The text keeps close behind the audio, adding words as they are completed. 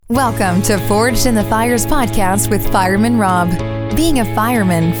Welcome to Forged in the Fires podcast with Fireman Rob. Being a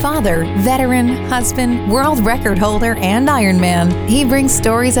fireman, father, veteran, husband, world record holder, and Ironman, he brings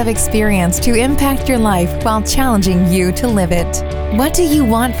stories of experience to impact your life while challenging you to live it. What do you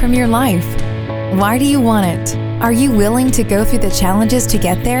want from your life? Why do you want it? Are you willing to go through the challenges to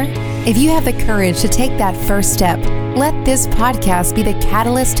get there? If you have the courage to take that first step, let this podcast be the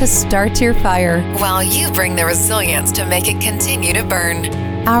catalyst to start your fire, while you bring the resilience to make it continue to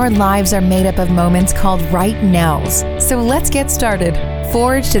burn. Our lives are made up of moments called right nows. So let's get started.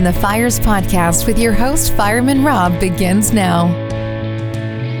 Forged in the Fires podcast with your host, Fireman Rob, begins now.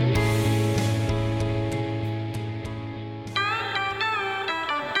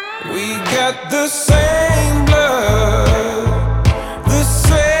 We got the same blood,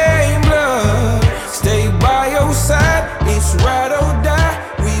 stay by your side, it's ride or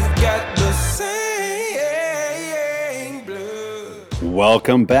die, we've got the same blood.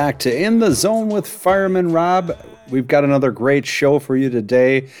 Welcome back to In the Zone with Fireman Rob. We've got another great show for you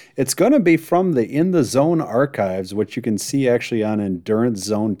today. It's going to be from the In the Zone archives, which you can see actually on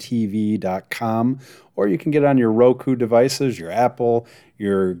EnduranceZoneTV.com, or you can get on your Roku devices, your Apple,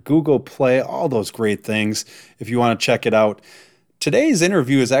 your Google Play, all those great things if you want to check it out. Today's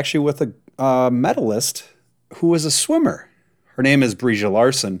interview is actually with a medalist who is a swimmer. Her name is Breeja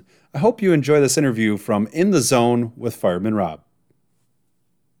Larson. I hope you enjoy this interview from In the Zone with Fireman Rob.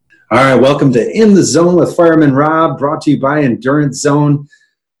 All right, welcome to In the Zone with Fireman Rob, brought to you by Endurance Zone.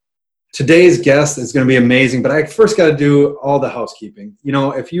 Today's guest is going to be amazing, but I first got to do all the housekeeping. You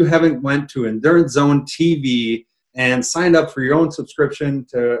know, if you haven't went to Endurance Zone TV and signed up for your own subscription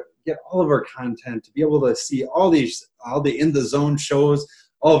to get all of our content, to be able to see all the In the Zone shows,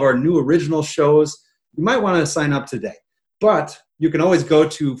 all of our new original shows, you might want to sign up today. But you can always go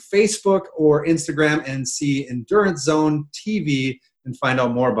to Facebook or Instagram and see Endurance Zone TV and find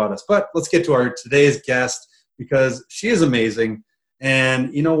out more about us. But let's get to our today's guest, because she is amazing.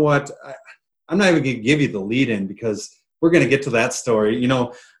 And you know what? I'm not even going to give you the lead in, because we're going to get to that story. You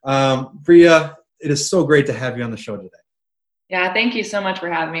know, Breeja, it is so great to have you on the show today. Yeah, thank you so much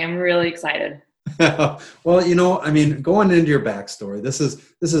for having me. I'm really excited. Well, you know, I mean, going into your backstory, this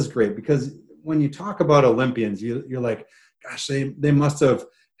is great, because when you talk about Olympians, you're like, gosh, they must have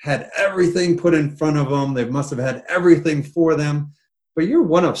had everything put in front of them. They must have had everything for them. But you're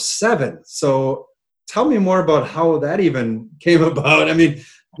one of 7. So tell me more about how that even came about. I mean,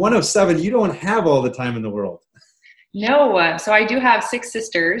 one of 7, you don't have all the time in the world. No, so I do have 6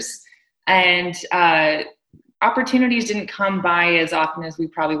 sisters, and opportunities didn't come by as often as we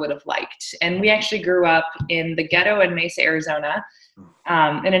probably would have liked. And we actually grew up in the ghetto in Mesa, Arizona,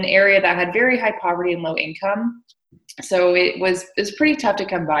 in an area that had very high poverty and low income. So it was pretty tough to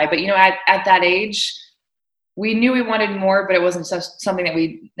come by. But, you know, at that age, we knew we wanted more, but it wasn't something that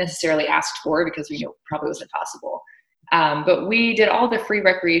we necessarily asked for, because we knew it probably wasn't possible. But we did all the free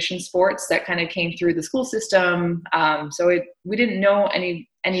recreation sports that kind of came through the school system. So we didn't know any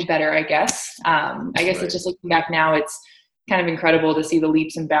better, I guess. Guess it's just looking back now, it's kind of incredible to see the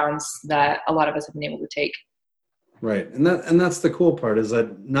leaps and bounds that a lot of us have been able to take. Right. And that's the cool part, is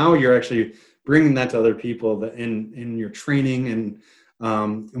that now you're actually bringing that to other people that in your training. And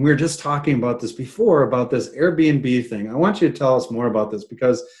we were just talking about this before, about this Airbnb thing. I want you to tell us more about this,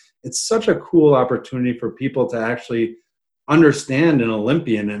 because it's such a cool opportunity for people to actually understand an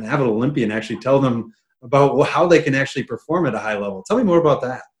Olympian and have an Olympian actually tell them about how they can actually perform at a high level. Tell me more about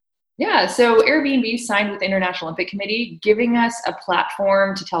that. Yeah, so Airbnb signed with the International Olympic Committee, giving us a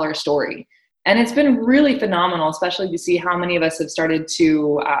platform to tell our story. And it's been really phenomenal, especially to see how many of us have started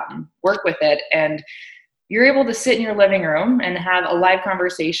to work with it. And you're able to sit in your living room and have a live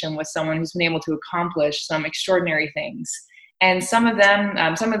conversation with someone who's been able to accomplish some extraordinary things. And some of them,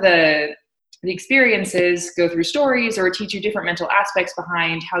 some of the experiences go through stories or teach you different mental aspects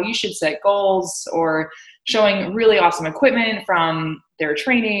behind how you should set goals, or showing really awesome equipment from their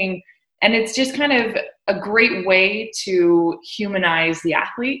training. And it's just kind of a great way to humanize the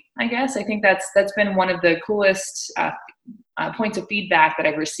athlete, I guess. I think that's been one of the coolest points of feedback that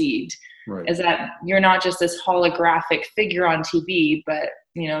I've received. Right. Is that you're not just this holographic figure on TV, but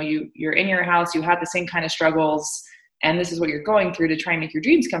you know, you're in your house, you have the same kind of struggles, and this is what you're going through to try and make your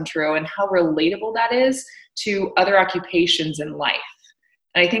dreams come true, and how relatable that is to other occupations in life.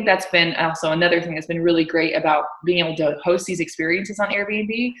 And I think that's been also another thing that's been really great about being able to host these experiences on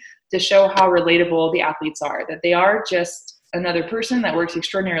Airbnb, to show how relatable the athletes are, that they are just another person that works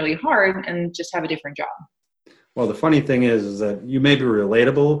extraordinarily hard and just have a different job. Well, the funny thing is that you may be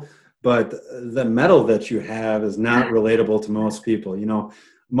relatable, but the medal that you have is not relatable to most people. You know,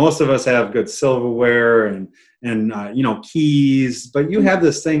 most of us have good silverware and and keys, but you have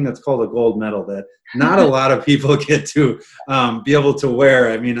this thing that's called a gold medal that not a lot of people get to be able to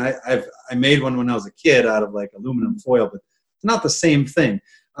wear. I mean, I made one when I was a kid out of like aluminum foil, but it's not the same thing.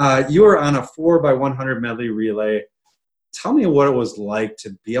 You were on a 4x100 medley relay. Tell me what it was like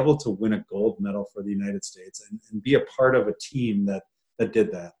to be able to win a gold medal for the United States and be a part of a team that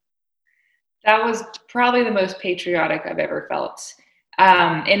did that. That was probably the most patriotic I've ever felt.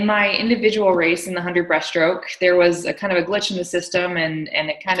 In my individual race in the 100 breaststroke, there was a kind of a glitch in the system and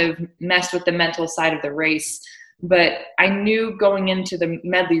it kind of messed with the mental side of the race. But I knew going into the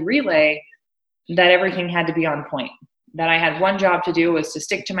medley relay that everything had to be on point, that I had one job to do was to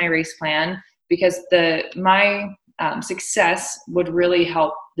stick to my race plan, because my success would really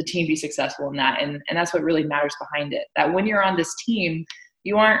help the team be successful in that. And that's what really matters behind it, that when you're on this team,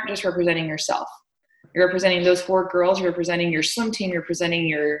 you aren't just representing yourself. You're representing those 4 girls, you're representing your swim team, you're representing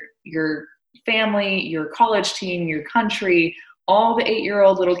your family, your college team, your country, all the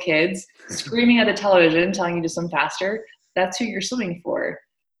 8-year-old little kids screaming at the television, telling you to swim faster. That's who you're swimming for.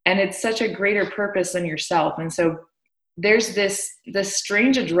 And it's such a greater purpose than yourself. And so there's this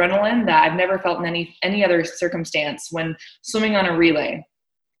strange adrenaline that I've never felt in any other circumstance when swimming on a relay,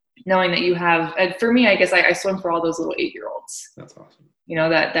 knowing that you have, and for me, I guess I swim for all those little 8-year-olds. That's awesome.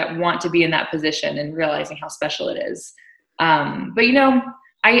 That want to be in that position and realizing how special it is. But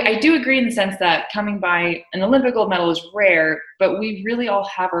I do agree in the sense that coming by an Olympic gold medal is rare, but we really all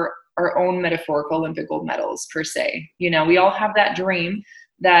have our own metaphorical Olympic gold medals per se. We all have that dream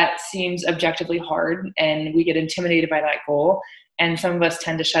that seems objectively hard and we get intimidated by that goal. And some of us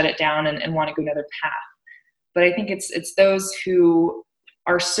tend to shut it down and want to go another path. But I think it's those who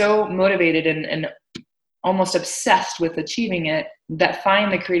are so motivated and almost obsessed with achieving it that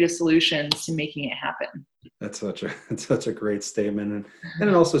find the creative solutions to making it happen. That's such a great statement. And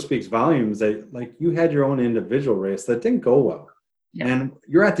it also speaks volumes that like you had your own individual race that didn't go well. Yeah. And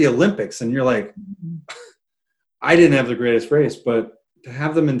you're at the Olympics and you're like, I didn't have the greatest race, but to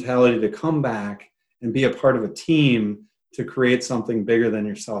have the mentality to come back and be a part of a team to create something bigger than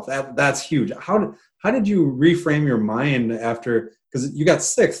yourself, that's huge. How did you reframe your mind after, because you got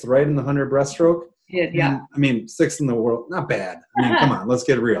 6th, right, in the 100 breaststroke? Yeah. I mean, 6th in the world, not bad. I mean, come on, let's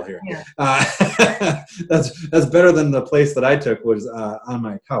get real here. Yeah. That's better than the place that I took was on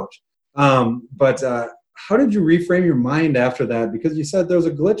my couch. But how did you reframe your mind after that? Because you said there was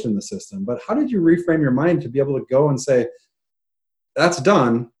a glitch in the system, but how did you reframe your mind to be able to go and say, that's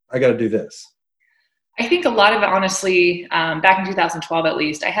done, I got to do this? I think a lot of it, honestly, back in 2012 at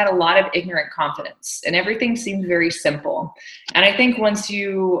least, I had a lot of ignorant confidence and everything seemed very simple. And I think once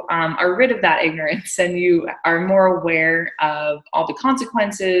you are rid of that ignorance and you are more aware of all the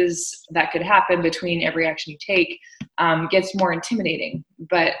consequences that could happen between every action you take, gets more intimidating.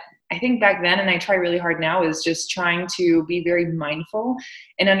 But I think back then, and I try really hard now, is just trying to be very mindful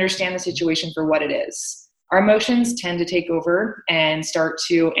and understand the situation for what it is. Our emotions tend to take over and start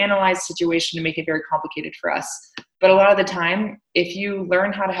to analyze the situation to make it very complicated for us. But a lot of the time, if you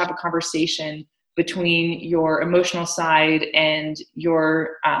learn how to have a conversation between your emotional side and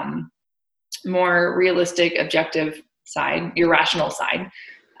your more realistic, objective side, your rational side,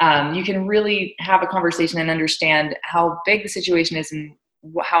 you can really have a conversation and understand how big the situation is and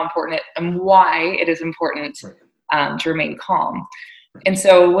how important it and why it is important to remain calm. And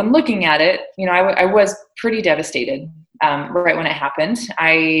so when looking at it, I was pretty devastated right when it happened. How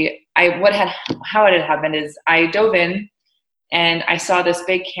it had happened is I dove in and I saw this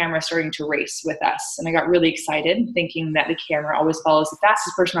big camera starting to race with us. And I got really excited thinking that the camera always follows the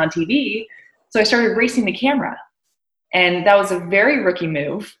fastest person on TV. So I started racing the camera. And that was a very rookie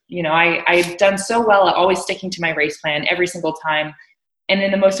move. I'd done so well at always sticking to my race plan every single time. And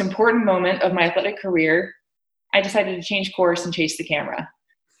in the most important moment of my athletic career, I decided to change course and chase the camera,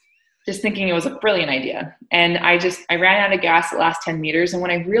 just thinking it was a brilliant idea. And I ran out of gas the last 10 meters. And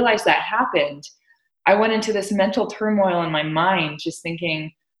when I realized that happened, I went into this mental turmoil in my mind, just thinking,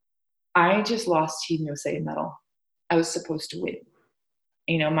 I just lost Team USA medal. I was supposed to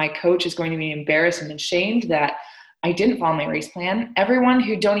win. My coach is going to be embarrassed and ashamed that I didn't follow my race plan. Everyone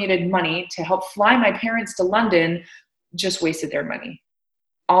who donated money to help fly my parents to London just wasted their money.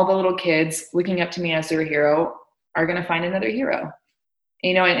 All the little kids looking up to me as their hero are going to find another hero,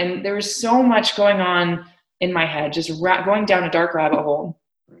 and there was so much going on in my head, just going down a dark rabbit hole.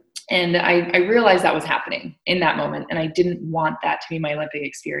 And I realized that was happening in that moment. And I didn't want that to be my Olympic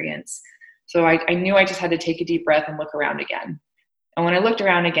experience. So I knew I just had to take a deep breath and look around again. And when I looked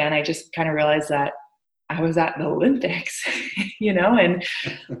around again, I just kind of realized that I was at the Olympics, and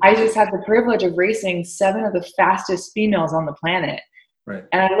I just had the privilege of racing 7 of the fastest females on the planet. Right.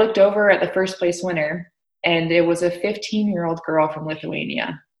 And I looked over at the first place winner and it was a 15-year-old girl from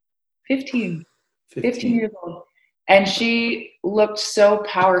Lithuania. 15 years old. And she looked so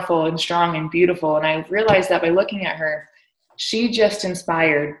powerful and strong and beautiful. And I realized that by looking at her, she just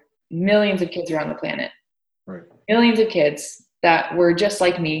inspired millions of kids around the planet. Right. Millions of kids that were just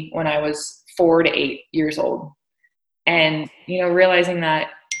like me when I was 4 to 8 years old. And, realizing that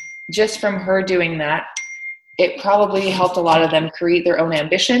just from her doing that, it probably helped a lot of them create their own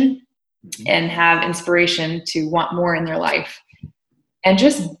ambition and have inspiration to want more in their life. And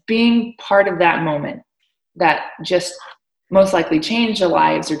just being part of that moment that just most likely changed their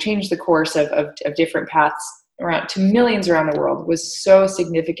lives or changed the course of different paths around to millions around the world was so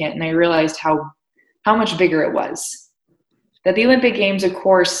significant. And I realized how much bigger it was. That the Olympic Games, of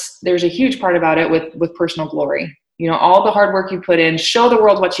course, there's a huge part about it with personal glory. All the hard work you put in, show the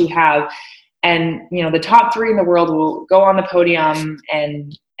world what you have. And, the top 3 in the world will go on the podium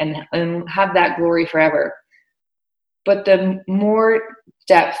and have that glory forever. But the more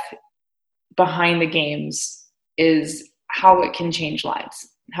depth behind the games is how it can change lives,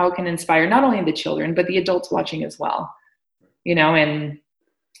 how it can inspire not only the children, but the adults watching as well, and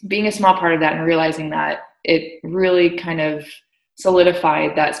being a small part of that and realizing that it really kind of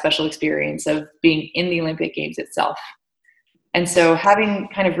solidified that special experience of being in the Olympic Games itself. And so having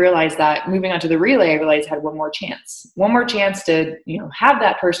kind of realized that, moving on to the relay, I realized I had one more chance to, have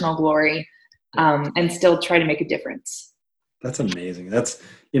that personal glory and still try to make a difference. That's amazing. That's,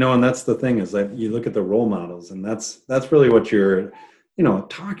 and that's the thing is that you look at the role models, and that's really what you're,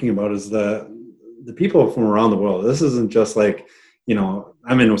 talking about is the people from around the world. This isn't just like,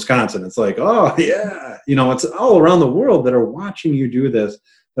 I'm in Wisconsin. It's like, oh yeah, it's all around the world that are watching you do this,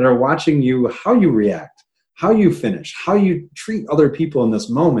 that are watching you, how you react, how you finish, how you treat other people in this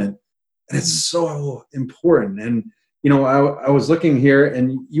moment. And it's so important. And, I was looking here,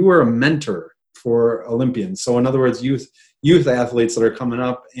 and you were a mentor for Olympians. So in other words, youth athletes that are coming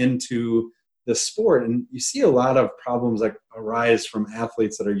up into the sport. And you see a lot of problems that arise from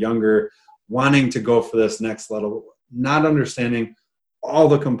athletes that are younger, wanting to go for this next level, not understanding all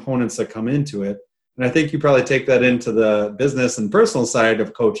the components that come into it. And I think you probably take that into the business and personal side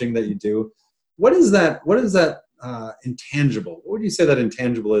of coaching that you do. What is that intangible? What would you say that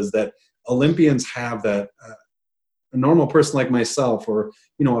intangible is that Olympians have that a normal person like myself or,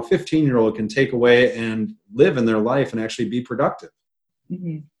 a 15-year-old can take away and live in their life and actually be productive?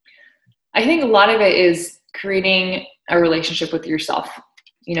 Mm-hmm. I think a lot of it is creating a relationship with yourself,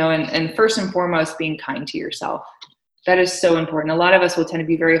 and first and foremost, being kind to yourself. That is so important. A lot of us will tend to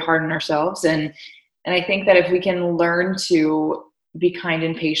be very hard on ourselves. And I think that if we can learn to be kind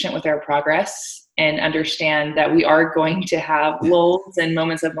and patient with our progress and understand that we are going to have lulls and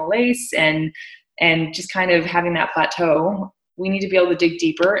moments of malaise and just kind of having that plateau, we need to be able to dig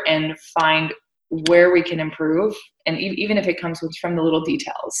deeper and find where we can improve. And even if it comes from the little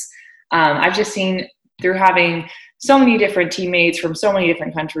details. I've just seen through having so many different teammates from so many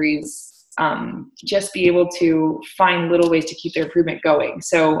different countries, just be able to find little ways to keep their improvement going.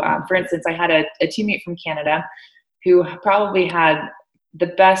 So, for instance, I had a teammate from Canada who probably had the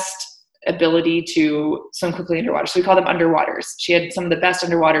best ability to swim quickly underwater. So we call them underwaters. She had some of the best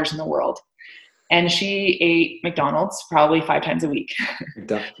underwaters in the world. And she ate McDonald's probably 5 times a week.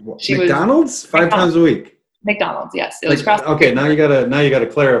 McDonald's? 5 times a week? McDonald's, yes. It was okay, now you gotta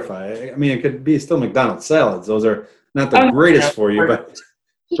clarify. I mean, it could be still McDonald's salads. Those are not the greatest for you, but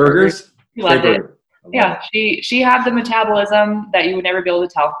burgers? She loved it. Yeah, she had the metabolism that you would never be able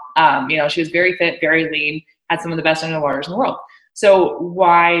to tell. She was very fit, very lean, had some of the best underwaters in the world. So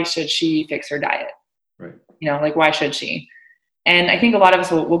why should she fix her diet? Right. Why should she? And I think a lot of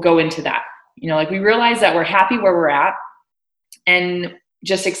us will go into that. We realize that we're happy where we're at and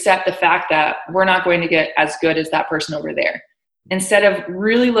just accept the fact that we're not going to get as good as that person over there. Instead of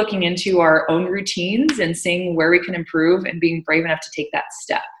really looking into our own routines and seeing where we can improve and being brave enough to take that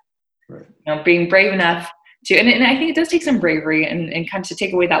step. Right. Being brave enough to, and I think it does take some bravery and kind of to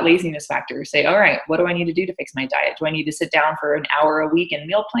take away that laziness factor. Say, all right, what do I need to do to fix my diet? Do I need to sit down for an hour a week and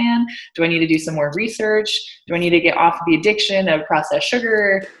meal plan? Do I need to do some more research? Do I need to get off the addiction of processed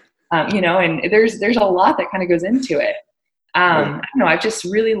sugar? And there's a lot that kind of goes into it. I don't know, I've just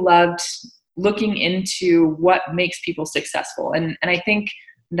really loved looking into what makes people successful. And I think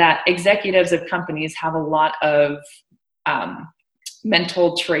that executives of companies have a lot of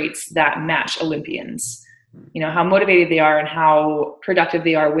mental traits that match Olympians. How motivated they are and how productive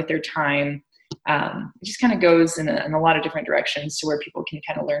they are with their time. It just kind of goes in a lot of different directions to where people can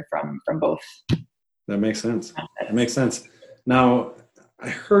kind of learn from both. That makes sense. That makes sense. Now, I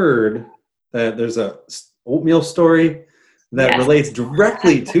heard that there's a oatmeal story that Yes. relates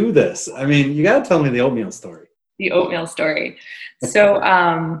directly to this. I mean, you got to tell me the oatmeal story. The oatmeal story. So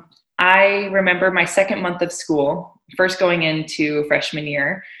I remember my second month of school, first going into freshman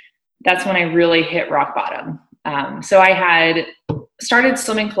year. That's when I really hit rock bottom. So I had started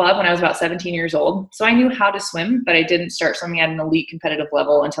swimming club when I was about 17 years old. So I knew how to swim, but I didn't start swimming at an elite competitive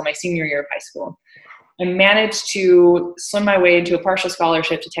level until my senior year of high school. I managed to swim my way into a partial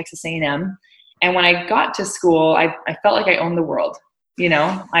scholarship to Texas A&M. And when I got to school, I felt like I owned the world. You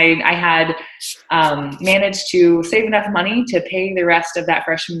know, I had managed to save enough money to pay the rest of that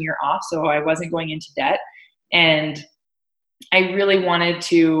freshman year off, so I wasn't going into debt. And I really wanted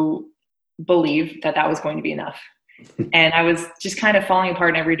to believe that that was going to be enough. And I was just kind of falling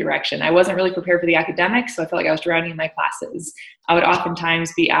apart in every direction. I wasn't really prepared for the academics, so I felt like I was drowning in my classes. I would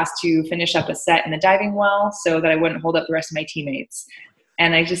oftentimes be asked to finish up a set in the diving well so that I wouldn't hold up the rest of my teammates.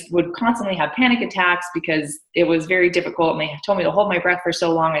 And I just would constantly have panic attacks because it was very difficult. And they told me to hold my breath for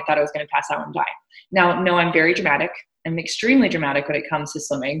so long, I thought I was going to pass out and die. Now, no, I'm very dramatic. I'm extremely dramatic when it comes to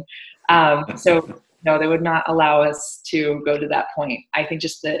swimming. So no, they would not allow us to go to that point. I think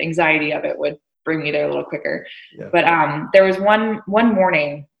just the anxiety of it would bring me there a little quicker. Yeah. But there was one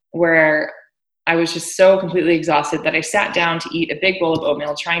morning where I was just so completely exhausted that I sat down to eat a big bowl of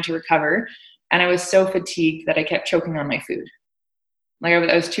oatmeal trying to recover. And I was so fatigued that I kept choking on my food. Like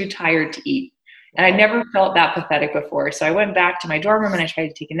I was too tired to eat. And I never felt that pathetic before. So I went back to my dorm room and I tried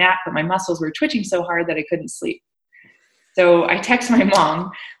to take a nap, but my muscles were twitching so hard that I couldn't sleep. So I text my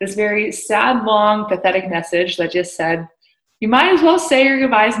mom this very sad, long, pathetic message that just said, "You might as well say your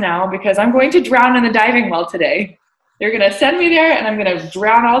goodbyes now because I'm going to drown in the diving well today. They're going to send me there and I'm going to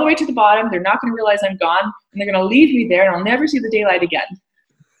drown all the way to the bottom. They're not going to realize I'm gone and they're going to leave me there and I'll never see the daylight again."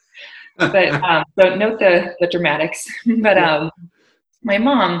 But so note the dramatics. But my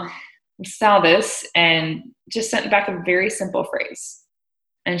mom saw this and just sent back a very simple phrase.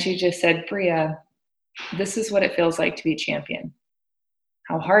 And she just said, "Breeja, this is what it feels like to be a champion.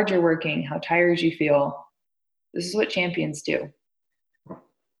 How hard you're working, how tired you feel. This is what champions do."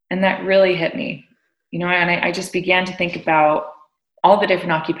 And that really hit me, you know, and I just began to think about all the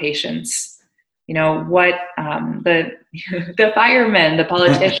different occupations, you know, what the firemen, the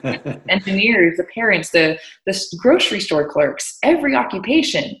politicians, engineers, the parents, the grocery store clerks, every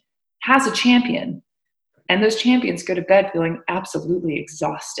occupation has a champion. And those champions go to bed feeling absolutely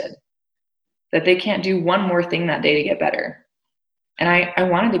exhausted, that they can't do one more thing that day to get better. And I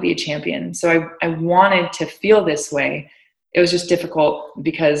wanted to be a champion. So I wanted to feel this way. It was just difficult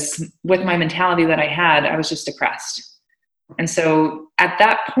because with my mentality that I had, I was just depressed. And so at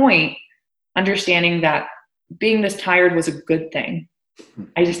that point, understanding that being this tired was a good thing,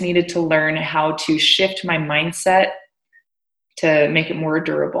 I just needed to learn how to shift my mindset to make it more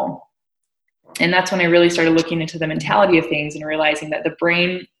durable. And that's when I really started looking into the mentality of things and realizing that the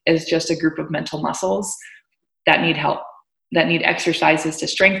brain is just a group of mental muscles that need help, that need exercises to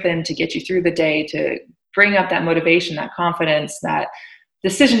strengthen, to get you through the day, to bring up that motivation, that confidence, that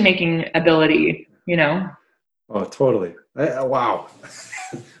decision-making ability, you know? Oh, totally. Wow.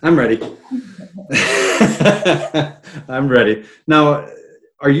 I'm ready. I'm ready. Now,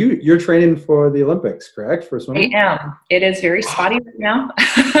 you're training for the Olympics, correct? For swimming? I am. It is very spotty right now.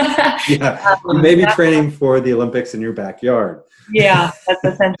 Yeah. You may be training for the Olympics in your backyard. Yeah, that's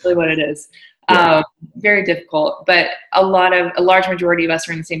essentially what it is. Yeah. Very difficult, but a large majority of us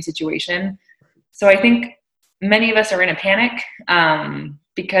are in the same situation. So I think many of us are in a panic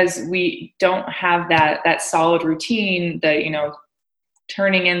because we don't have that solid routine, that, you know,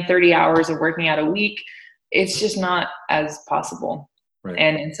 turning in 30 hours of working out a week. It's just not as possible. Right.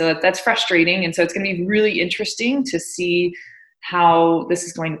 And so that's frustrating. And so it's going to be really interesting to see how this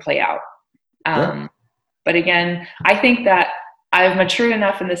is going to play out. Yeah. But again, I think that I've matured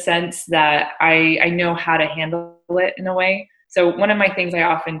enough in the sense that I know how to handle it in a way. So one of my things I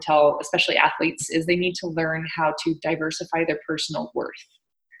often tell, especially athletes, is they need to learn how to diversify their personal worth.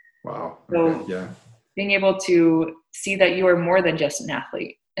 Wow. So yeah, being able to see that you are more than just an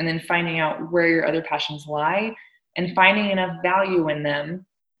athlete, and then finding out where your other passions lie and finding enough value in them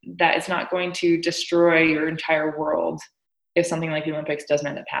that it's not going to destroy your entire world if something like the Olympics doesn't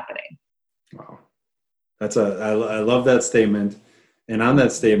end up happening. Wow. I love that statement. And on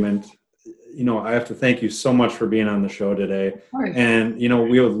that statement, you know, I have to thank you so much for being on the show today. And, you know,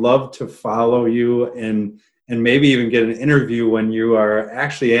 we would love to follow you and maybe even get an interview when you are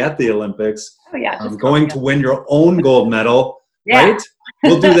actually at the Olympics. Oh, yeah. Going to win your own gold medal, yeah. Right?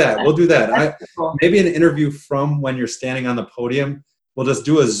 We'll do that. We'll do that. Cool. Maybe an interview from when you're standing on the podium. we'll just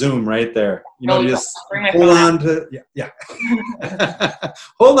do a Zoom right there. You know, just hold on to, yeah.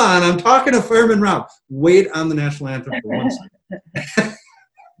 Hold on, I'm talking to Fireman Rob. Wait on the national anthem for 1 second.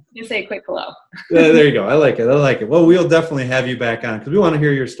 You say a quick hello. There you go. I like it. Well, we'll definitely have you back on because we want to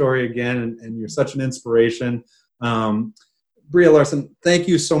hear your story again, and you're such an inspiration. Breeja Larson, thank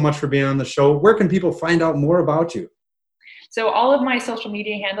you so much for being on the show. Where can people find out more about you? So all of my social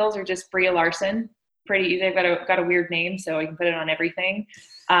media handles are just Breeja Larson. Pretty easy. I've got a weird name, so I can put it on everything.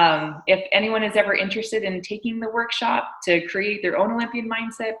 If anyone is ever interested in taking the workshop to create their own Olympian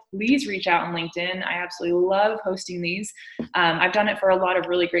mindset, please reach out on LinkedIn. I absolutely love hosting these. I've done it for a lot of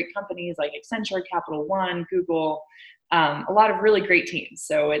really great companies like Accenture, Capital One, Google, a lot of really great teams.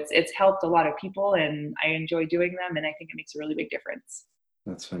 So it's helped a lot of people, and I enjoy doing them, and I think it makes a really big difference.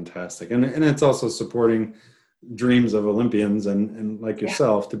 That's fantastic. And it's also supporting dreams of Olympians and like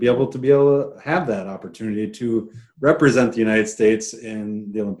yourself to be able to have that opportunity to represent the United States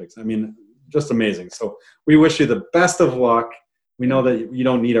in the Olympics. I mean, just amazing. So we wish you the best of luck. We know that you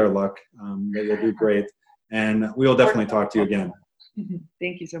don't need our luck, that you'll do great, and we will definitely talk to you again.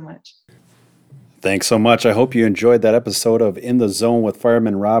 Thank you so much. Thanks so much. I hope you enjoyed that episode of In the Zone with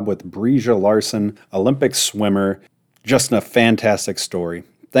Fireman Rob with Breeja Larson, Olympic swimmer. Just a fantastic story.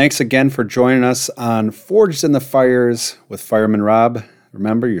 Thanks again for joining us on Forged in the Fires with Fireman Rob.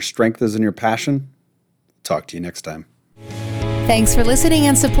 Remember, your strength is in your passion. Talk to you next time. Thanks for listening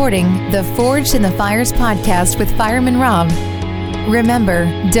and supporting the Forged in the Fires podcast with Fireman Rob. Remember,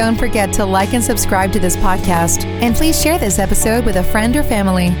 don't forget to like and subscribe to this podcast, and please share this episode with a friend or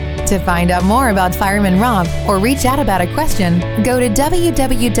family. To find out more about Fireman Rob or reach out about a question, go to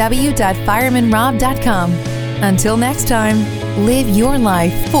www.firemanrob.com. Until next time, live your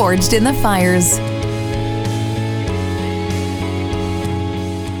life forged in the fires.